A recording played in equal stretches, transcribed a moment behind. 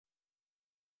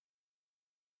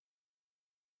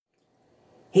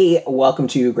Hey, welcome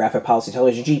to Graphic Policy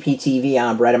Television, GPTV.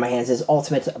 I'm Brad, in my hands is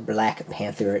Ultimate Black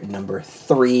Panther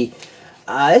 #3.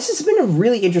 This has been a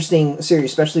really interesting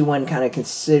series, especially when kind of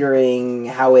considering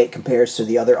how it compares to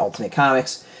the other Ultimate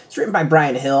comics. It's written by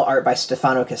Bryan Hill, art by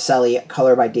Stefani Caselli,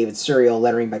 color by David Curiel,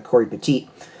 lettering by Cory Petit.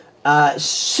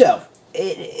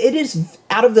 It is,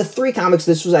 out of the three comics,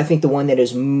 this was, I think, the one that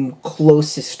is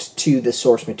closest to the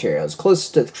source material. It's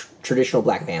closest to traditional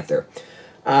Black Panther.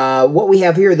 What we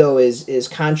have here, though, is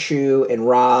Khonshu and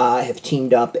Ra have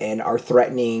teamed up and are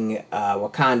threatening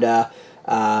Wakanda.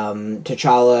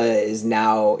 T'Challa is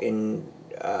now in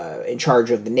charge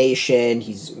of the nation.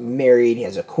 He's married. He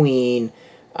has a queen.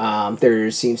 There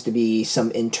seems to be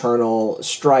some internal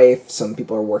strife. Some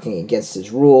people are working against his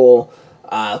rule.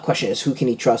 The question is, who can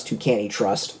he trust? Who can't he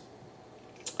trust?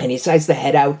 And he decides to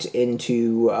head out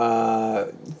into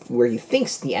where he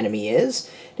thinks the enemy is.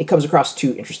 And he comes across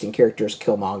two interesting characters,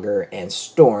 Killmonger and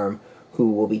Storm,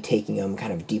 who will be taking him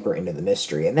kind of deeper into the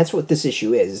mystery. And that's what this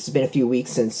issue is. It's been a few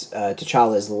weeks since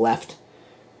T'Challa has left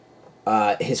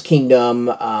his kingdom.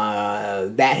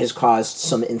 That has caused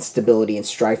some instability and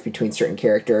strife between certain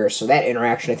characters. So that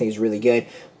interaction, I think, is really good.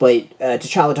 But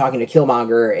T'Challa talking to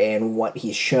Killmonger and what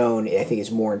he's shown, I think, is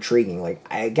more intriguing. Like,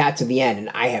 I got to the end, and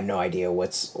I have no idea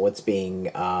what's being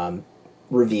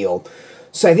revealed.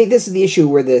 So I think this is the issue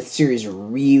where the series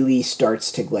really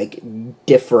starts to, like,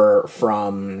 differ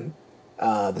from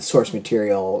the source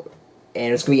material.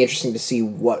 And it's going to be interesting to see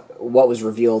what was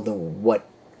revealed and what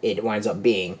it winds up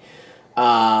being.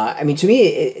 I mean, to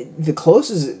me, the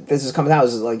closest this is coming out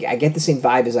is, like, I get the same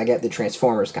vibe as I get the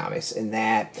Transformers comics, in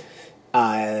that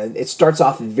it starts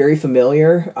off very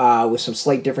familiar with some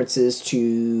slight differences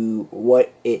to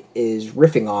what it is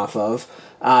riffing off of,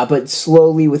 but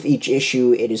slowly with each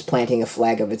issue, it is planting a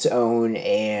flag of its own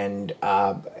and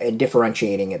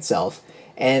differentiating itself.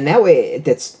 And that way,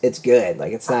 it's good.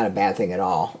 Like, it's not a bad thing at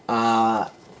all.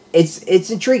 It's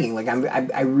intriguing. Like,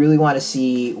 I really want to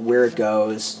see where it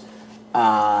goes.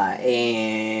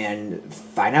 And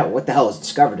find out what the hell is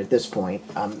discovered at this point.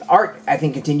 Art, I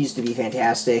think, continues to be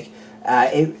fantastic.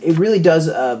 It really does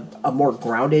a more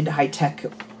grounded, high-tech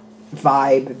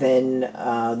vibe than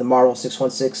the Marvel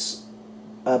 616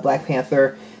 Black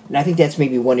Panther. And I think that's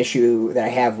maybe one issue that I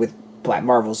have with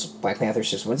Marvel's Black Panther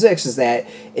 616, is that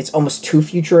it's almost too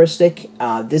futuristic.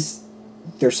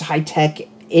 There's high-tech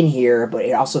in here, but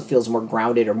it also feels more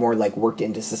grounded or more, like, worked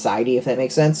into society, if that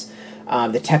makes sense.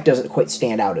 The tech doesn't quite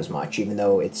stand out as much, even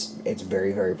though it's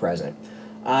very, very present.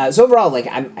 So overall, like,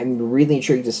 I'm really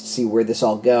intrigued to see where this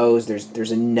all goes.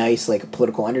 There's a nice, like,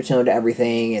 political undertone to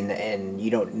everything, and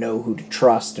you don't know who to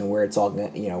trust and where it's all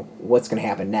gonna, what's gonna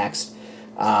happen next.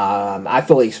 I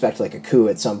fully expect, like, a coup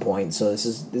at some point, so this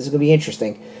is gonna be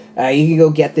interesting. You can go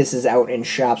get this. Is out in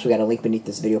shops. We got a link beneath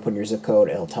this video. Put in your zip code.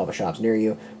 It'll tell the shops near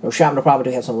you. No shop, no problem.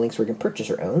 We have some links where you can purchase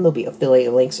your own. There'll be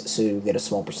affiliate links, so you get a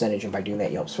small percentage, and by doing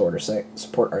that, you help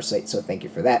support our site. So thank you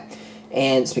for that.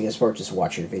 And speaking of support, just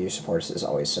watch your video. Support us as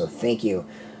always. So thank you.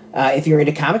 If you're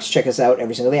into comics, check us out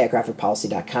every single day at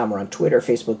graphicpolicy.com. We're on Twitter,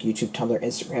 Facebook, YouTube, Tumblr,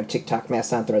 Instagram, TikTok,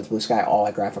 Mastodon, Threads, Blue Sky, all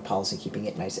at Graphic Policy, keeping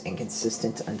it nice and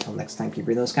consistent. Until next time, keep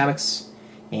reading those comics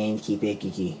and keep it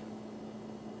geeky.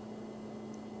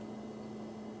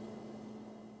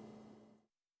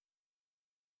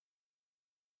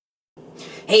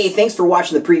 Hey, thanks for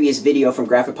watching the previous video from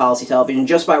Graphic Policy Television.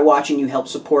 Just by watching, you help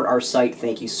support our site.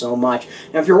 Thank you so much.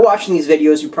 Now, if you're watching these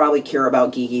videos, you probably care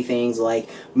about geeky things like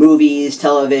movies,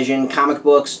 television, comic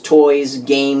books, toys,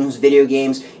 games, video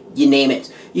games, you name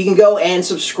it. You can go and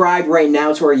subscribe right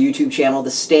now to our YouTube channel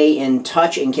to stay in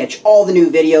touch and catch all the new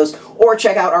videos, or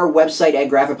check out our website at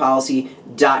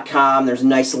graphicpolicy.com. There's a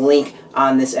nice link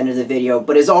on this end of the video.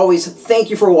 But as always, thank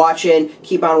you for watching.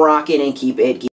 Keep on rocking and keep it geeky.